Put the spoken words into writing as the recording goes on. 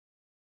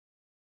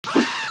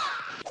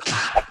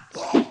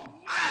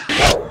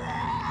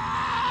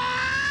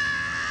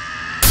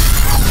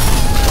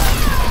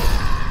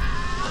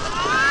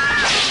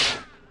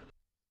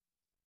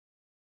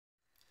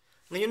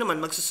Ngayon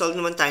naman, magsosolve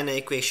naman tayo ng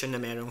equation na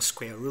mayroong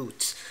square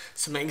roots.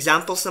 Sa mga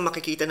examples na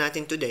makikita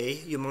natin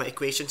today, yung mga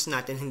equations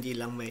natin hindi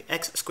lang may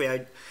x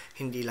squared,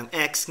 hindi lang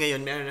x,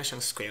 ngayon meron na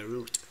siyang square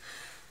root.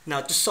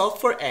 Now, to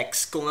solve for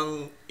x, kung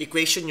ang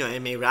equation nyo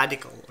ay may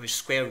radical or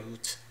square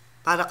root,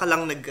 para ka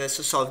lang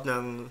nag-solve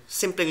ng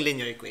simpleng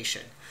linear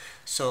equation.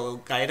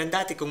 So, gaya ng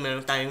dati, kung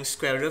meron tayong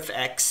square root of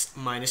x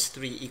minus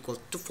 3 equal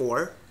to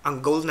 4,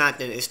 ang goal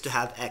natin is to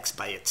have x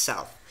by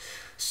itself.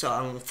 So,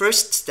 ang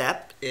first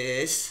step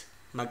is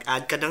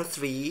mag-add ka ng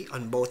 3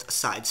 on both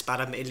sides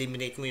para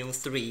ma-eliminate mo yung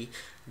 3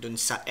 dun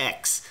sa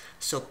x.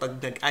 So,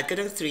 pag nag-add ka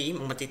ng 3,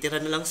 ang matitira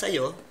na lang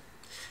sa'yo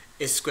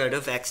is square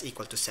root of x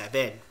equal to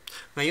 7.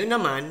 Ngayon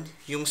naman,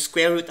 yung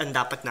square root ang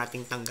dapat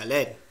nating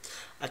tanggalin.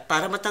 At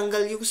para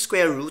matanggal yung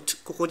square root,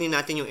 kukunin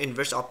natin yung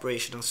inverse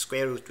operation ng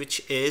square root, which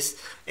is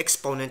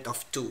exponent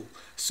of 2.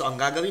 So, ang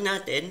gagawin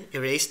natin,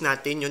 erase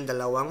natin yung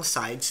dalawang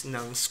sides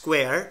ng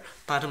square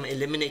para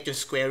ma-eliminate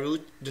yung square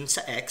root dun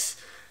sa x.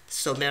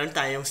 So, meron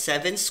tayong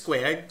 7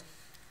 squared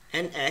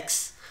and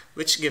x,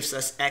 which gives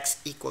us x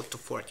equal to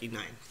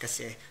 49.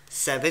 Kasi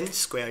 7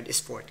 squared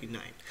is 49.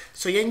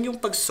 So, yan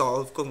yung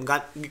pag-solve. Kung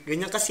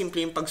ganyan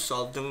kasimple yung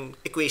pag-solve ng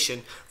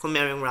equation kung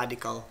merong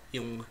radical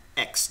yung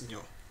x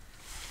nyo.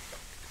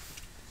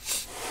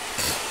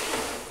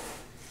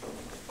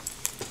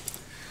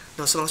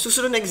 Now, sa mga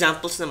susunod na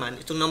examples naman,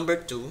 itong number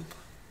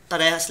 2,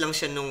 parehas lang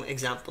siya nung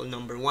example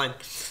number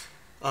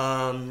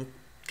 1.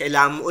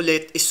 Kailangan mo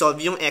ulit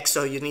isolve yung x,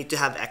 so you need to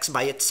have x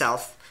by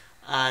itself.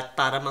 At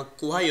para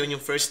magkuha yun,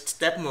 yung first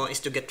step mo is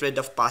to get rid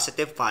of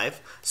positive 5.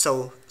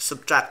 So,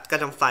 subtract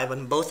ka ng 5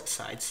 on both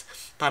sides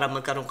para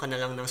magkaroon ka na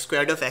lang ng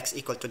square root of x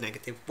equal to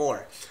negative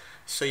 4.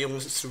 So,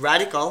 yung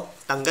radical,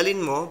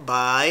 tanggalin mo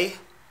by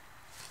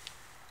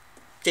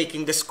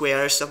taking the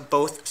squares of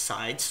both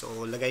sides.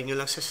 So, lagay nyo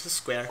lang sa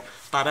square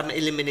para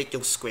ma-eliminate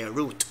yung square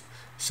root.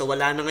 So,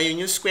 wala na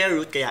ngayon yung square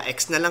root, kaya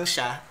x na lang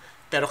siya.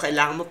 Pero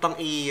kailangan mo pang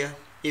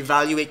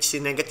evaluate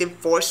si negative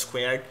 4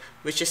 squared,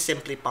 which is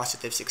simply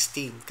positive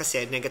 16.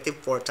 Kasi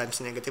negative 4 times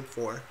negative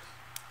 4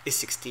 is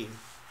 16.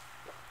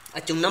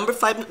 At yung number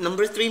 3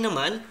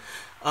 naman,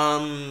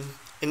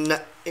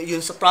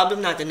 yun sa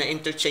problem natin na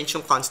interchange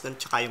yung constant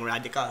tsaka yung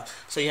radical.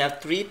 So, you have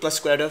 3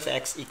 plus square root of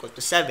x equal to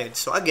 7.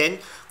 So,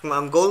 again, kung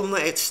ang goal mo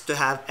is to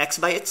have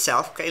x by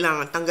itself,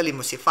 kailangan tanggalin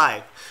mo si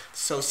 5.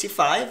 So, si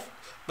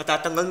 5,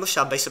 matatanggal mo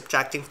siya by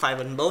subtracting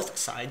 5 on both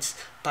sides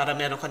para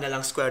meron ka na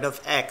lang square root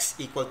of x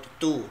equal to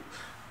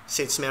 2.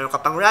 Since meron ka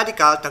pang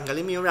radical,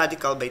 tanggalin mo yung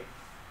radical by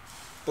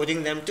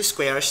putting them to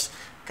squares.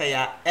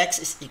 Kaya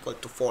x is equal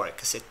to 4.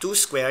 Kasi 2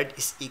 squared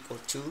is equal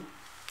to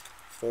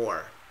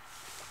 4.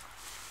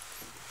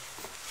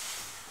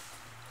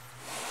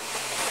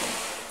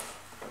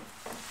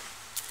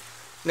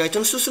 Now,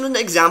 itong susunod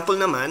na example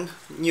naman,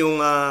 yung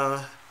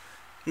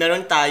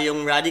meron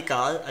tayong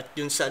radical at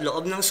yung sa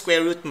loob ng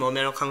square root mo,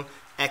 meron kang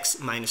x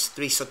minus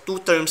 3. So,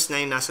 2 terms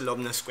na yung nasa loob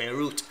ng square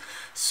root.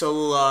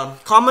 So,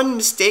 common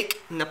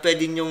mistake na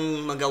pwede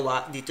nyong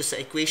magawa dito sa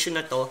equation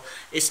na to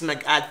is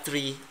mag-add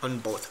 3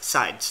 on both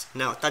sides.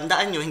 Now,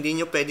 tandaan nyo, hindi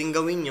nyo pwedeng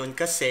gawin yun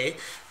kasi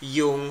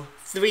yung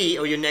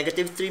 3 or yung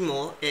negative 3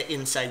 mo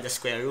inside the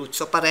square root.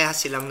 So,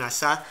 parehas silang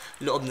nasa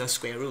loob ng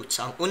square root.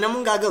 So, ang una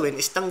mong gagawin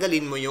is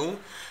tanggalin mo yung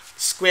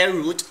square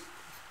root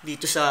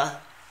dito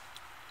sa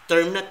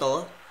term na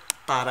to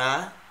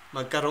para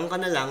magkaroon ka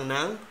na lang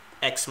ng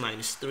x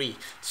minus 3.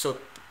 So,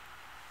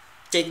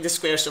 take the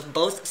squares of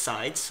both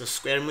sides. So,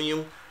 square mo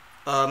yung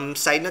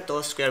side na to,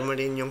 square mo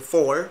rin yung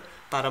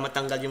 4 para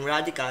matanggal yung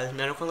radical.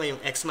 Meron ka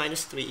ngayong x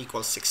minus 3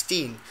 equals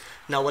 16.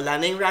 Na wala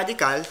na yung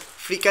radical,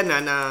 free ka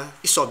na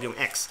isolve yung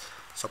x.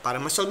 So,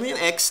 para masolve mo yung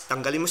x,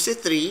 tanggalin mo si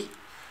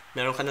 3.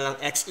 Meron ka na lang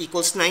x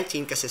equals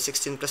 19 kasi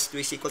 16 plus 3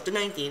 is equal to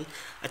 19.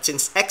 At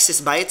since x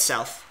is by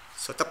itself,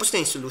 so tapos na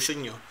yung solution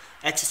nyo.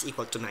 X is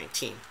equal to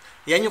 19.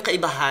 Yan yung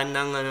kaibahan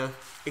ng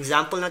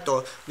example na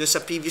to dun sa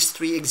previous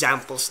 3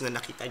 examples na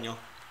nakita nyo.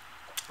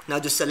 Now,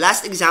 dun sa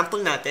last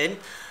example natin,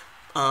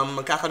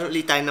 magkakaroon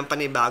ulit tayo ng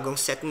panibagong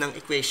set ng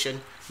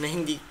equation na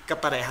hindi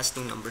kaparehas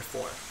ng number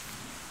 4.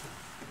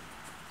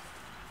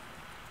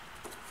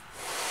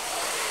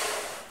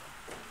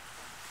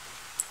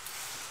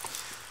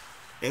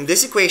 In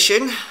this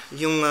equation,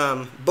 yung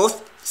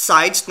both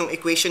sides ng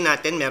equation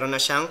natin, meron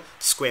na siyang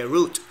square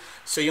root.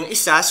 So, yung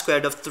isa, square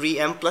root of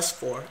 3m plus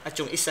 4, at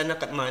yung isa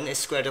naman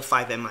is square root of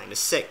 5m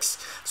minus 6.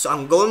 So,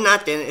 ang goal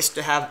natin is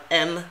to have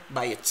m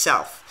by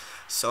itself.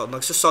 So,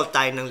 magsusolve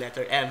tayo ng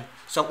letter m.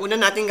 So, ang una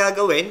natin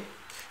gagawin,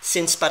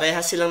 since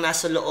parehas silang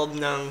nasa loob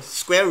ng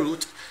square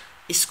root,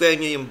 i-square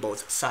nyo yung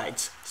both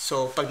sides.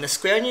 So, pag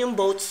na-square nyo yung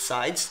both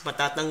sides,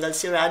 matatanggal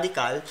si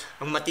radical,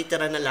 ang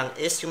matitira na lang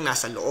is yung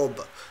nasa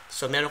loob.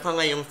 So, meron ka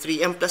ngayong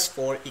 3m plus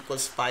 4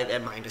 equals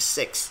 5m minus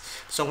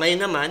 6. So,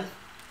 ngayon naman,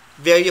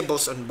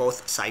 variables on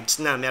both sides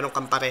na. Meron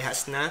kang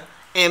parehas na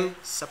m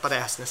sa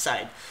parehas na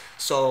side.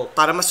 So,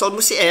 para ma-solve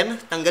mo si m,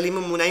 tanggalin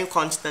mo muna yung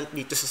constant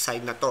dito sa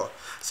side na to.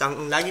 So,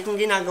 ang lagi kong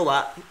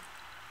ginagawa,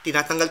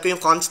 tinatanggal ko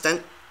yung constant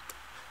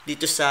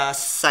dito sa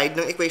side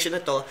ng equation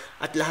na to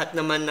at lahat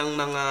naman ng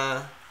mga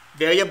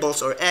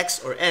variables or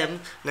x or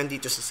m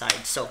nandito sa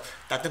side. So,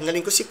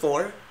 tatanggalin ko si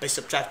 4 by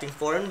subtracting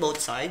 4 on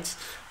both sides.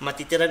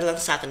 Matitira na lang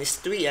sa akin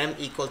is 3m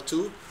equal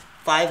to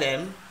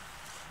 5m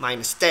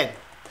minus 10.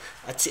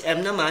 At si m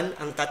naman,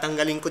 ang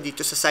tatanggalin ko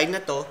dito sa side na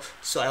to,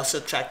 so I'll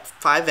subtract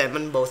 5m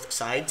on both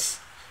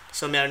sides.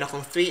 So, meron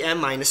akong 3m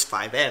minus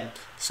 5m.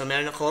 So,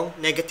 meron akong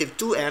negative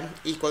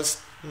 2m equals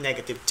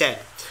negative 10.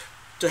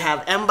 To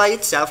have m by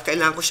itself,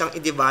 kailangan ko siyang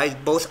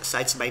i-divide both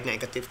sides by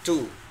negative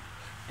 2.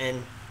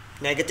 And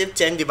negative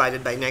 10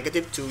 divided by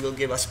negative 2 will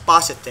give us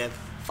positive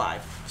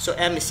 5. So,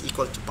 m is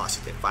equal to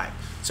positive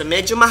 5. So,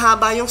 medyo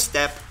mahaba yung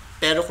step,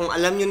 pero kung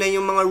alam nyo na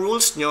yung mga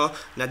rules nyo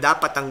na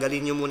dapat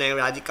tanggalin nyo muna yung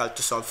radical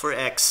to solve for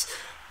x,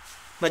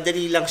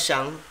 madali lang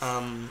siyang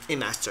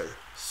i-master.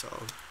 So,